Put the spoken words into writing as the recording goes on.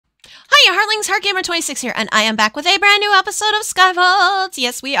Hi, Heartlings, HeartGamer26 here, and I am back with a brand new episode of SkyVaults.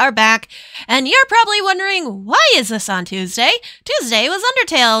 Yes, we are back, and you're probably wondering, why is this on Tuesday? Tuesday was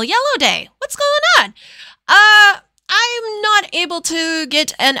Undertale Yellow Day. What's going on? I'm not able to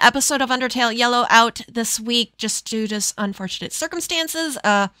get an episode of Undertale Yellow out this week just due to unfortunate circumstances.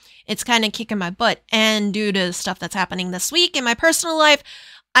 It's kind of kicking my butt, and due to stuff that's happening this week in my personal life,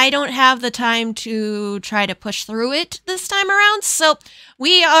 I don't have the time to try to push through it this time around, so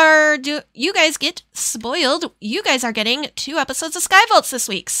you guys get spoiled. You guys are getting 2 episodes of SkyVaults this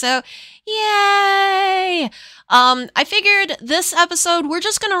week, so yay! I figured this episode, we're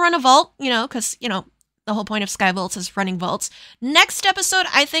just gonna run a vault, because, the whole point of SkyVaults is running vaults. Next episode,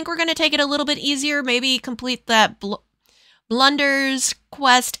 I think we're gonna take it a little bit easier, maybe complete that Blunders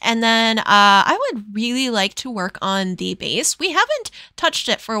quest, and then I would really like to work on the base. We haven't touched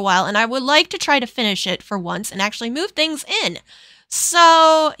it for a while, and I would like to try to finish it for once and actually move things in.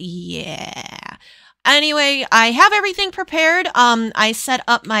 So, yeah. Anyway, I have everything prepared. I set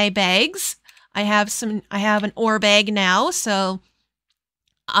up my bags. I have an ore bag now, so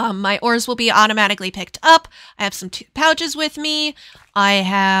my ores will be automatically picked up. I have some pouches with me. I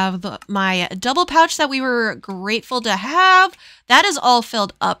have my double pouch that we were grateful to have. That is all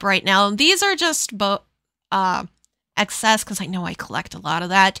filled up right now. These are just excess because I know I collect a lot of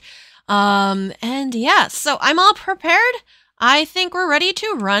that. And yeah, so I'm all prepared. I think we're ready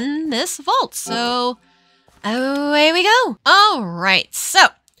to run this vault. So away we go. All right, so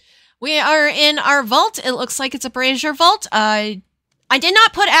we are in our vault. It looks like it's a brazier vault. I did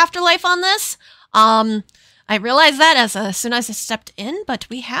not put afterlife on this. I realized that as soon as I stepped in, but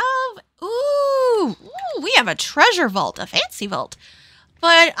we have, we have a treasure vault, a fancy vault.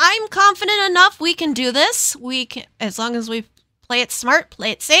 But I'm confident enough we can do this. We can, as long as we play it smart,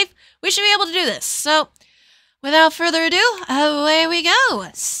 play it safe, we should be able to do this. So, without further ado, away we go.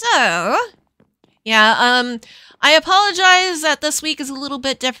 So, yeah, I apologize that this week is a little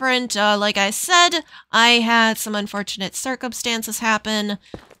bit different. Like I said, I had some unfortunate circumstances happen,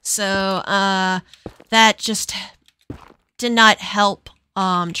 so that just did not help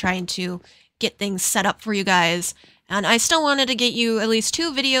trying to get things set up for you guys. And I still wanted to get you at least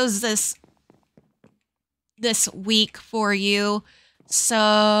 2 videos this week for you.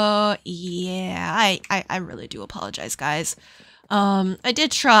 So yeah, I really do apologize, guys. I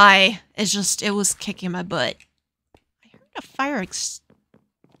did try. It's just, it was kicking my butt. I heard a fire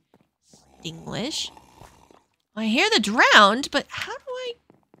extinguish. I hear the drowned, but how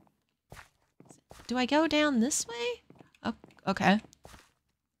do I go down this way? Oh, okay.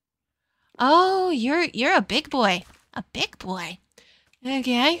 Oh, you're a big boy. A big boy.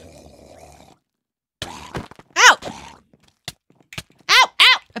 Okay. Ow! Ow!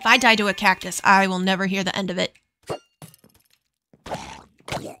 Ow! If I die to a cactus, I will never hear the end of it.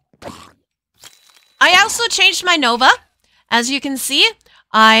 I also changed my Nova. As you can see,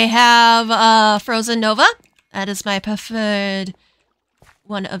 I have Frozen Nova. That is my preferred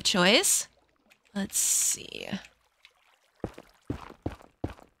one of choice. Let's see.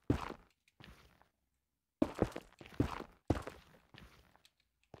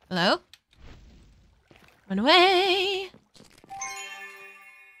 Hello? Run away!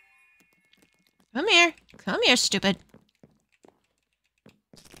 Come here. Come here, stupid.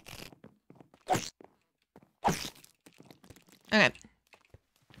 Okay.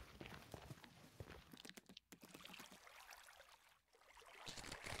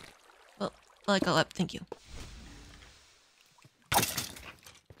 Well, let go up. Thank you.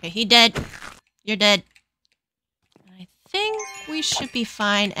 Okay, he dead. You're dead. I think we should be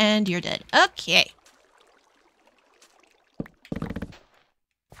fine, and you're dead. Okay.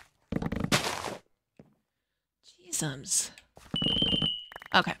 Jeezums.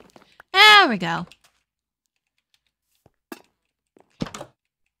 Okay. There we go.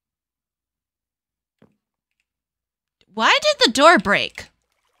 Why did the door break?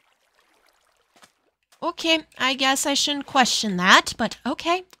 Okay, I guess I shouldn't question that, but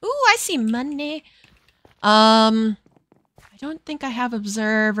okay. Ooh, I see money. I don't think I have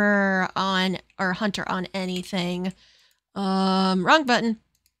observer on, or hunter on anything. Wrong button.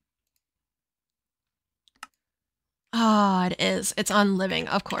 Ah, it is. It's on living,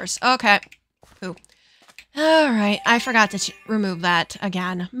 of course. Okay. Ooh. Alright, I forgot to remove that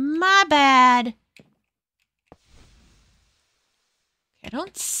again. My bad. I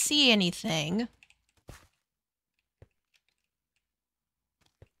don't see anything.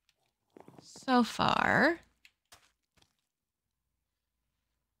 So far.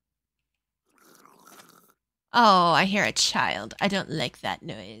 Oh, I hear a child. I don't like that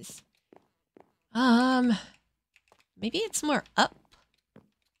noise. Maybe it's more up.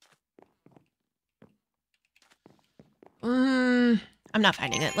 I'm not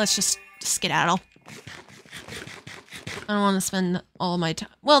finding it. Let's just skedaddle. I don't want to spend all my time.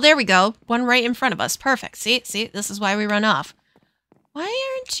 Well, there we go. One right in front of us. Perfect. See? This is why we run off.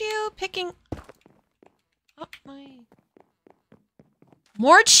 Why aren't you picking up my...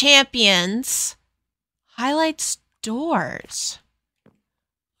 More champions. Highlights doors.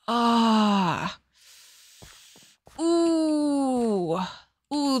 Ah. Ooh.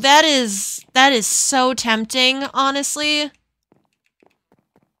 Ooh, that is so tempting, honestly.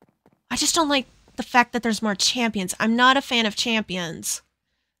 I just don't like the fact that there's more champions. I'm not a fan of champions.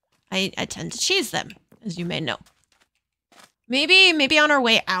 I tend to cheese them, as you may know. Maybe on our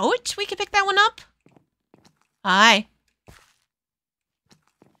way out, we could pick that one up? Hi.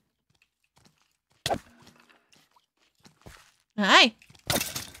 Hi.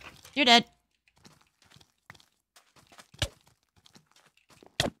 You're dead.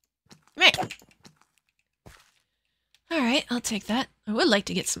 Come here. Alright, I'll take that. I would like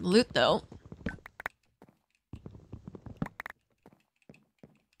to get some loot, though.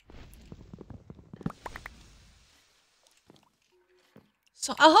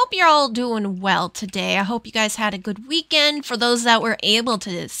 So I hope you're all doing well today. I hope you guys had a good weekend. For those that were able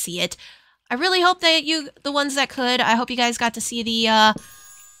to see it, I really hope that the ones that could, I hope you guys got to see the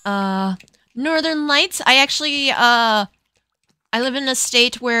Northern Lights. I actually, I live in a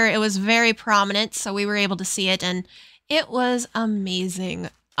state where it was very prominent, so we were able to see it, and it was amazing.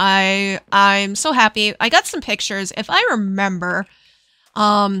 I'm so happy. I got some pictures. If I remember,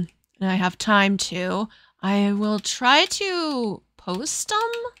 and I have time to, I will try to post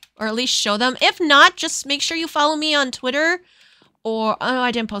them, or at least show them. If not, just make sure you follow me on Twitter. Or, oh,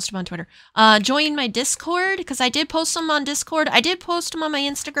 I didn't post them on Twitter. Join my Discord, because I did post them on Discord. I did post them on my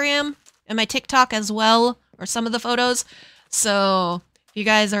Instagram and my TikTok as well, or some of the photos. So, if you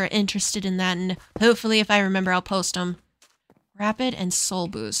guys are interested in that, and hopefully if I remember, I'll post them. Rapid and Soul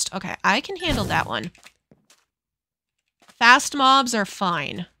Boost. Okay, I can handle that one. Fast mobs are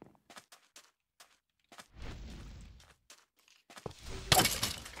fine.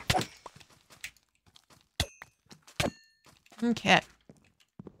 Okay.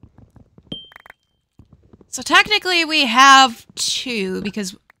 So technically we have 2,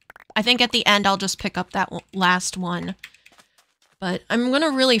 because I think at the end I'll just pick up that last one. But I'm going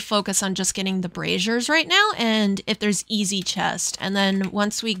to really focus on just getting the braziers right now, and if there's easy chest. And then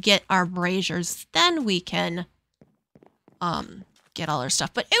once we get our braziers, then we can get all our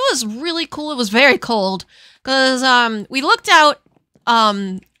stuff. But it was really cool. It was very cold, because we looked out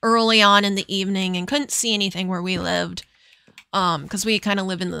early on in the evening and couldn't see anything where we lived. Because we kind of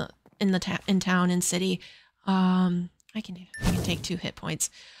live in town and city. I can take 2 hit points.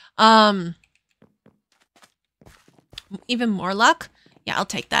 Even more luck? Yeah, I'll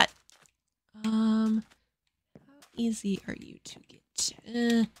take that. How easy are you to get?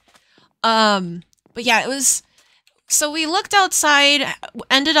 But yeah, it was. So we looked outside.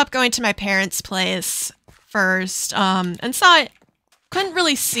 Ended up going to my parents' place first. And saw it. Couldn't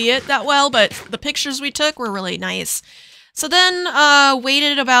really see it that well, but the pictures we took were really nice. So then,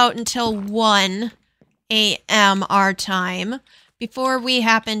 waited about until 1 a.m. our time before we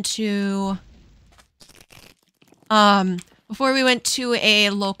happened to, before we went to a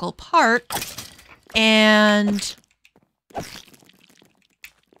local park and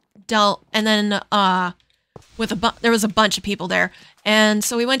then, there was a bunch of people there. And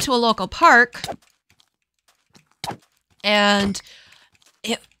so we went to a local park and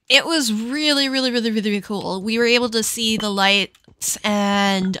it was really cool. We were able to see the lights,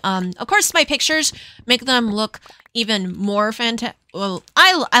 and of course my pictures make them look even more fantastic. Well,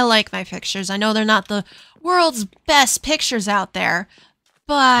 I like my pictures. I know they're not the world's best pictures out there,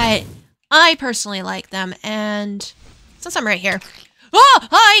 but I personally like them. And since I'm right here, oh,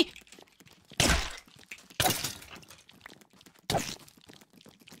 hi!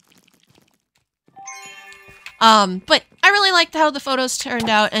 But I really liked how the photos turned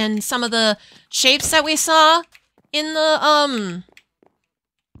out, and some of the shapes that we saw in the,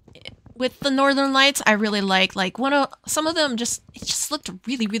 with the Northern Lights, I really like some of them it just looked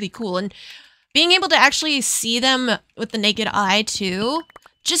really cool, and being able to actually see them with the naked eye, too,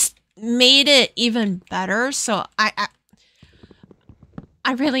 just made it even better, so I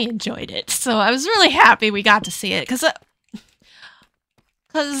really enjoyed it, so I was really happy we got to see it, because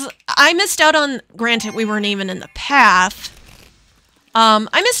I missed out on, granted we weren't even in the path,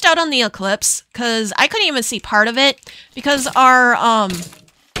 I missed out on the eclipse, because I couldn't even see part of it, because our,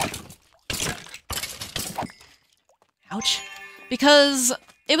 ouch, because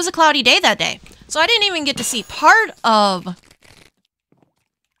it was a cloudy day that day, so I didn't even get to see part of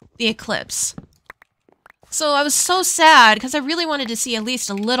the eclipse. So I was so sad because I really wanted to see at least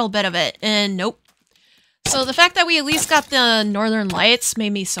a little bit of it, and nope. So the fact that we at least got the Northern Lights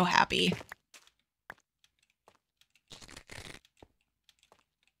made me so happy.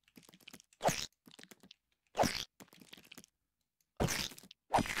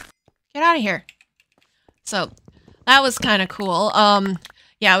 Get out of here. So that was kind of cool.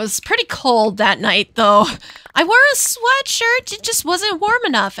 Yeah, it was pretty cold that night, though. I wore a sweatshirt. It just wasn't warm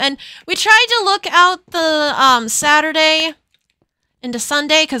enough. And we tried to look out the Saturday into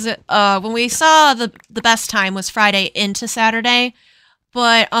Sunday, because when we saw the best time was Friday into Saturday.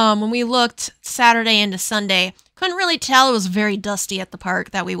 But when we looked Saturday into Sunday, couldn't really tell. It was very dusty at the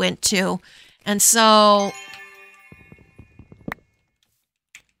park that we went to. And so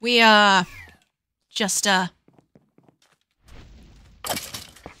we just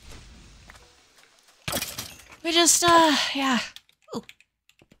yeah. Ooh.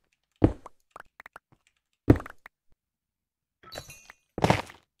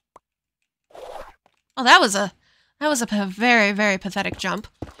 Oh, that was a very, very pathetic jump.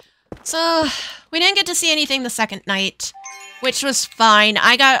 So we didn't get to see anything the second night, which was fine.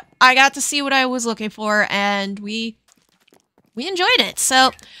 I got to see what I was looking for, and we enjoyed it.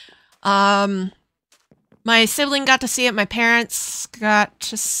 So, my sibling got to see it. My parents got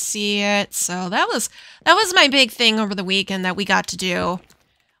to see it. So that was my big thing over the weekend that we got to do.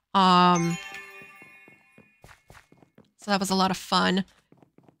 So that was a lot of fun.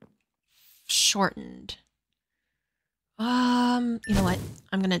 Shortened. You know what?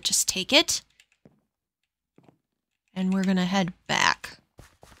 I'm gonna just take it. And we're gonna head back.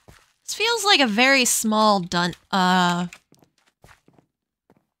 This feels like a very small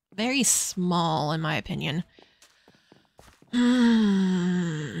very small, in my opinion.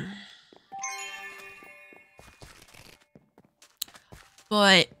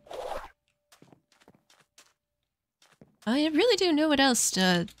 But I really do know what else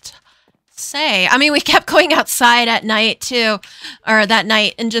to say. I mean, we kept going outside at night too, or that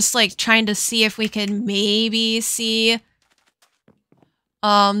night, and just like trying to see if we could maybe see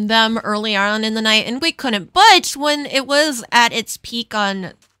them early on in the night, and we couldn't. But when it was at its peak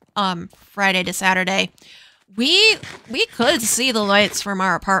on Friday to Saturday, we could see the lights from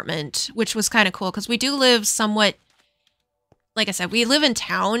our apartment, which was kind of cool because we do live somewhat, like I said, we live in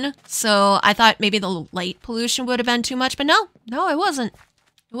town, so I thought maybe the light pollution would have been too much, but no, it wasn't.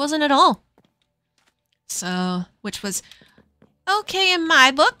 It wasn't at all. So, which was okay in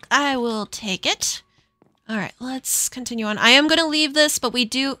my book. I will take it. All right, let's continue on. I am going to leave this, but we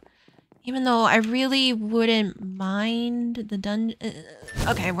do, even though I really wouldn't mind the dungeon.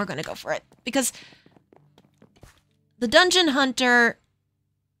 Okay, we're going to go for it because the dungeon hunter,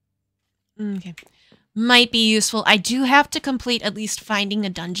 okay, might be useful. I do have to complete at least finding a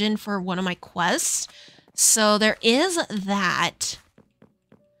dungeon for one of my quests. So there is that.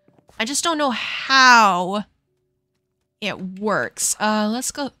 I just don't know how it works.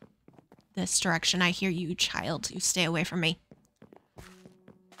 Let's go this direction. I hear you, child. You stay away from me.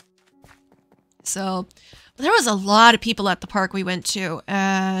 So, there was a lot of people at the park we went to,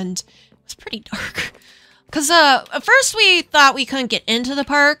 and it was pretty dark. Because, at first we thought we couldn't get into the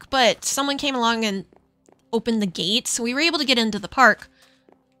park, but someone came along and opened the gate, so we were able to get into the park.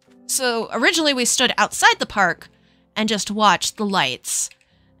 So, originally we stood outside the park and just watched the lights.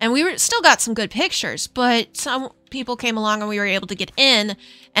 And we still got some good pictures, but some people came along and we were able to get in,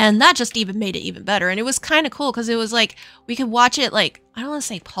 and that just even made it even better. And it was kind of cool because it was like, we could watch it like, I don't want to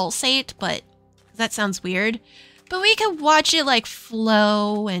say pulsate, but that sounds weird. But we could watch it like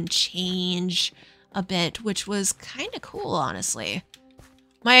flow and change a bit, which was kind of cool, honestly.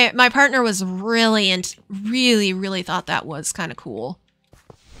 My partner was really thought that was kind of cool.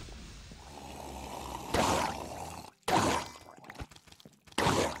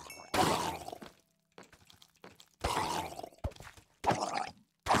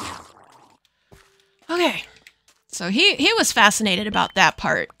 Okay, so he was fascinated about that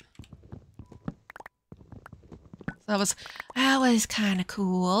part. That was kind of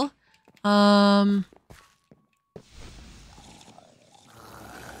cool. Oh,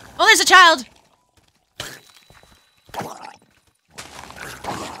 there's a child.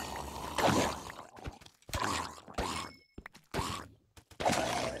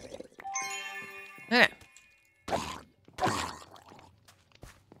 Okay.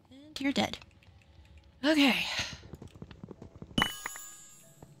 And you're dead. Okay.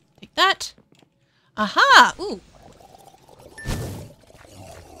 Take that. Aha! Ooh.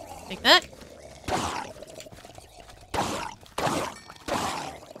 Take that.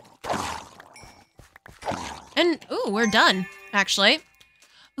 And, ooh, we're done, actually.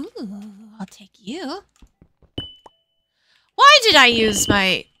 Ooh, I'll take you. Why did I use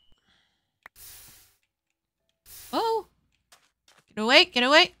my... Oh. Get away, get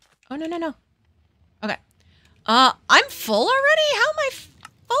away. Oh, no, no, no. Okay. I'm full already? How am I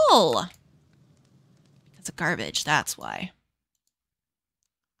full? Because of garbage, that's why.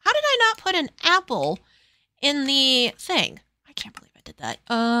 How did I not put an apple in the thing? I can't believe I did that.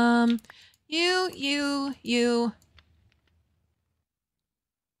 You.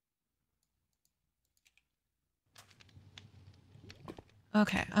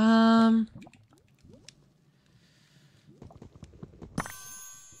 Okay,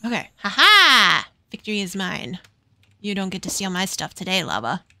 okay, haha! Victory is mine. You don't get to steal my stuff today,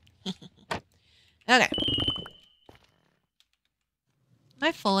 Lava. Okay. Am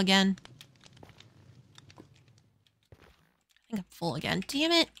I full again? I think I'm full again.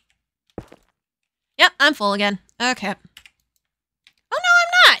 Damn it. Yep, I'm full again. Okay. Oh, no,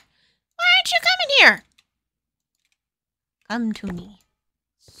 I'm not! Why aren't you coming here? Come to me.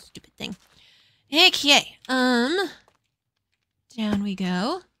 Stupid thing. Okay, down we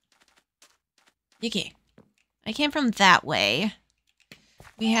go. Okay. I came from that way.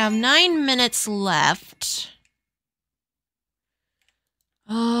 We have 9 minutes left.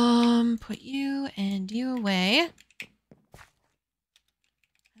 Put you and you away. I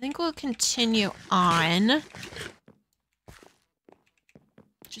think we'll continue on.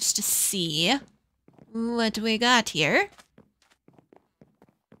 Just to see what we got here.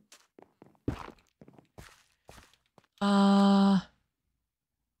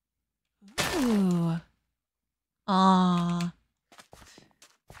 Ooh. Aw.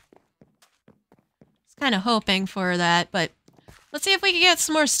 Was kind of hoping for that, but let's see if we can get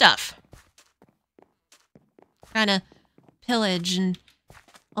some more stuff. Kind of pillage and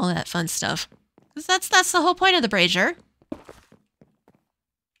all that fun stuff. Because that's the whole point of the brazier.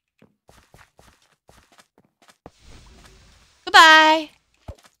 Goodbye.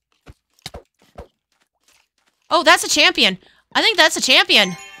 Oh, that's a champion. I think that's a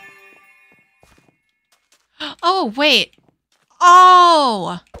champion. Oh, wait.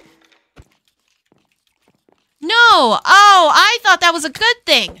 Oh. No. Oh, I thought that was a good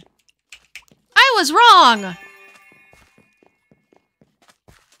thing. I was wrong.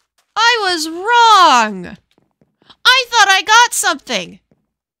 I was wrong. I thought I got something.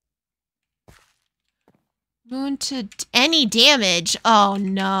 Wound to any damage. Oh,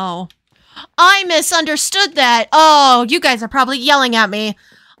 no. I misunderstood that. Oh, you guys are probably yelling at me.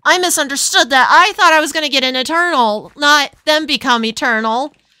 I misunderstood that. I thought I was going to get an eternal, not them become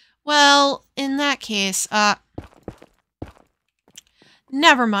eternal. Well, in that case,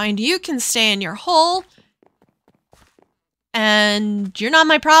 never mind. You can stay in your hole. And you're not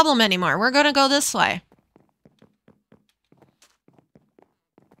my problem anymore. We're going to go this way.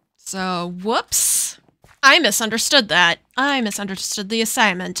 So, whoops. I misunderstood that. I misunderstood the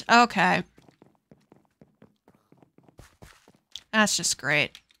assignment. Okay. That's just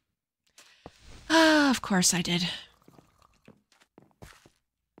great. Of course I did.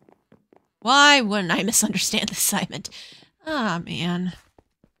 Why wouldn't I misunderstand the assignment? Ah, man.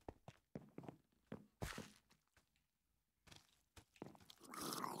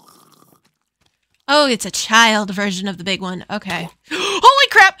 Oh, it's a child version of the big one. Okay. Holy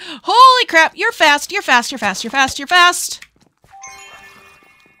crap! Holy crap! You're fast! You're fast! You're fast! You're fast! You're fast!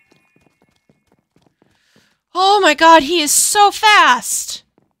 Oh my god, he is so fast!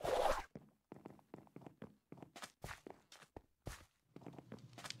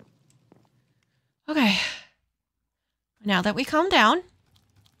 Okay. Now that we calm down.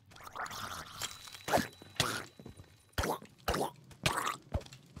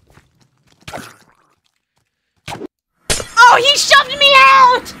 Oh, he shoved me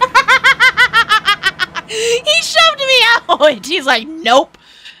out! He shoved me out! He's like, nope.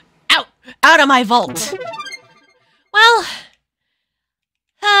 Out! Out of my vault. Well,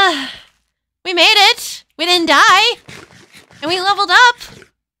 we made it. We didn't die. And we leveled up.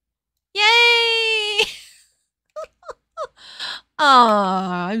 Yay!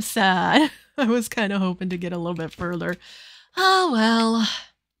 Oh, I'm sad. I was kind of hoping to get a little bit further. Oh, well.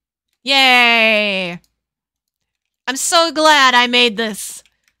 Yay! I'm so glad I made this.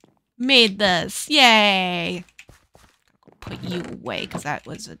 Yay! Put you away, because that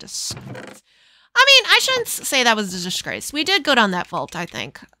was a disgrace. I mean, I shouldn't say that was a disgrace. We did go down that vault, I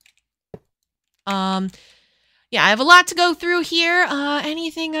think. Yeah, I have a lot to go through here.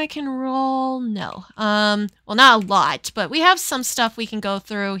 Anything I can roll? No. Well, not a lot, but we have some stuff we can go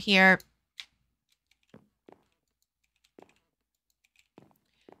through here.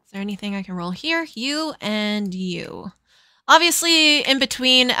 Is there anything I can roll here? You and you. Obviously, in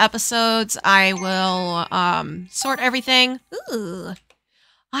between episodes, I will sort everything. Ooh,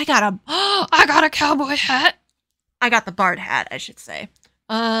 I got a cowboy hat. I got the bard hat, I should say.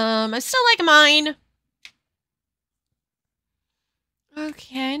 I still like mine.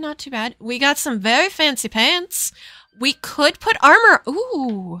 Okay, not too bad. We got some very fancy pants. We could put armor.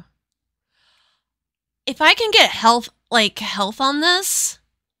 Ooh. If I can get health on this,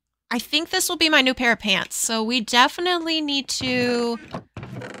 I think this will be my new pair of pants. So we definitely need to, put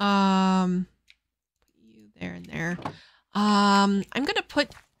you there and there. I'm gonna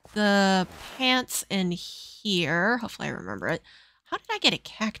put the pants in here. Hopefully I remember it. How did I get a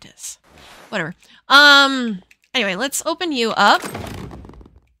cactus? Whatever. Anyway, let's open you up.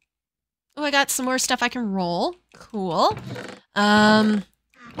 Oh, I got some more stuff I can roll. Cool. Wrong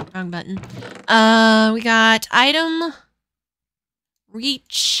button. We got item,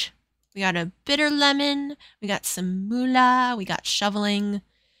 reach. We got a bitter lemon. We got some moolah. We got shoveling.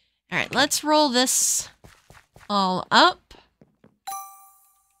 All right, let's roll this all up.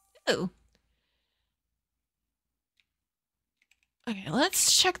 Ooh. Okay,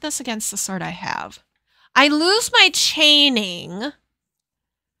 let's check this against the sword I have. I lose my chaining,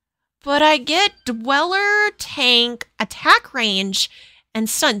 but I get dweller, tank, attack range, and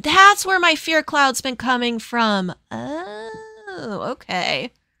stun. That's where my fear cloud's been coming from. Oh,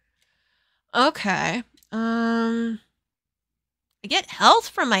 okay. Okay. I get health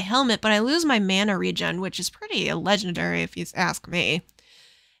from my helmet, but I lose my mana regen, which is pretty legendary if you ask me.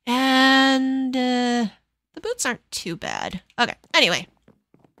 And the boots aren't too bad. Okay, anyway.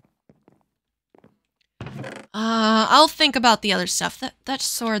 I'll think about the other stuff. That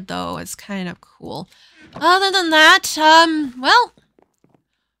sword, though, is kind of cool. Other than that, well...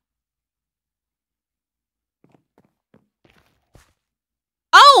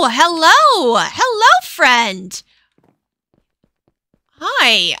 Oh, hello! Hello, friend!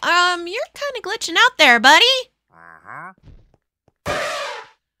 Hi, you're kind of glitching out there, buddy. Uh-huh.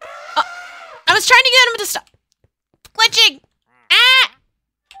 Oh, I was trying to get him to stop glitching! Ah!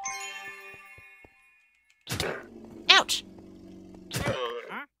 Ouch!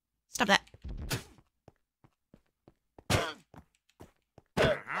 Stop that.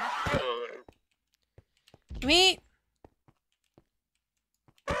 Can we...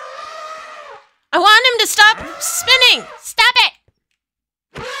 I want him to stop spinning! Stop it!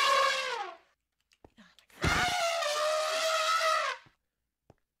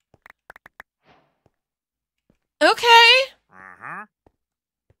 Okay. Uh-huh.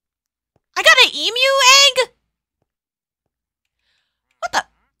 I got an emu egg? What the?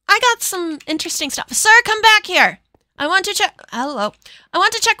 I got some interesting stuff. Sir, come back here. I want to check... Hello. I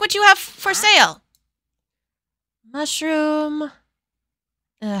want to check what you have for sale. Mushroom.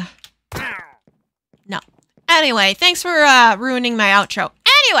 No. Anyway, thanks for ruining my outro.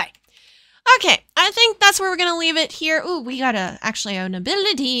 Anyway. Okay, I think that's where we're going to leave it here. Ooh, we got to actually an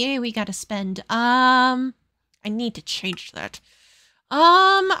ability. We got to spend... I need to change that.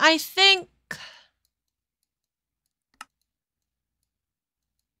 I think...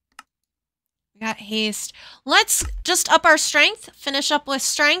 We got haste. Let's just up our strength, finish up with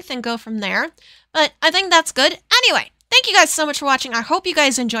strength, and go from there. But I think that's good. Anyway, thank you guys so much for watching. I hope you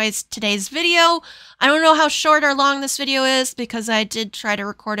guys enjoyed today's video. I don't know how short or long this video is because I did try to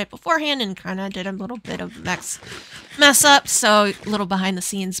record it beforehand and kind of did a little bit of mess up, so a little behind the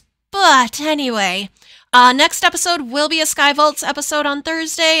scenes. But anyway... next episode will be a SkyVaults episode on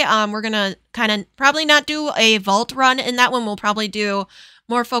Thursday. We're gonna kind of probably not do a vault run in that one. We'll probably do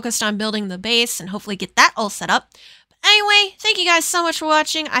more focused on building the base and hopefully get that all set up. But anyway, thank you guys so much for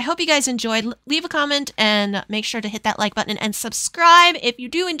watching. I hope you guys enjoyed. Leave a comment and make sure to hit that like button and subscribe if you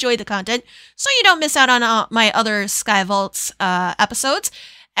do enjoy the content so you don't miss out on my other SkyVaults episodes.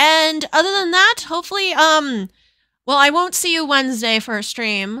 And other than that, hopefully, well, I won't see you Wednesday for a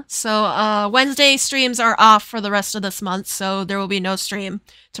stream, so Wednesday streams are off for the rest of this month, so there will be no stream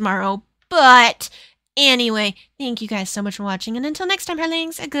tomorrow. But anyway, thank you guys so much for watching, and until next time,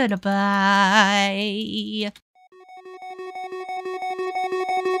 Herlings, goodbye.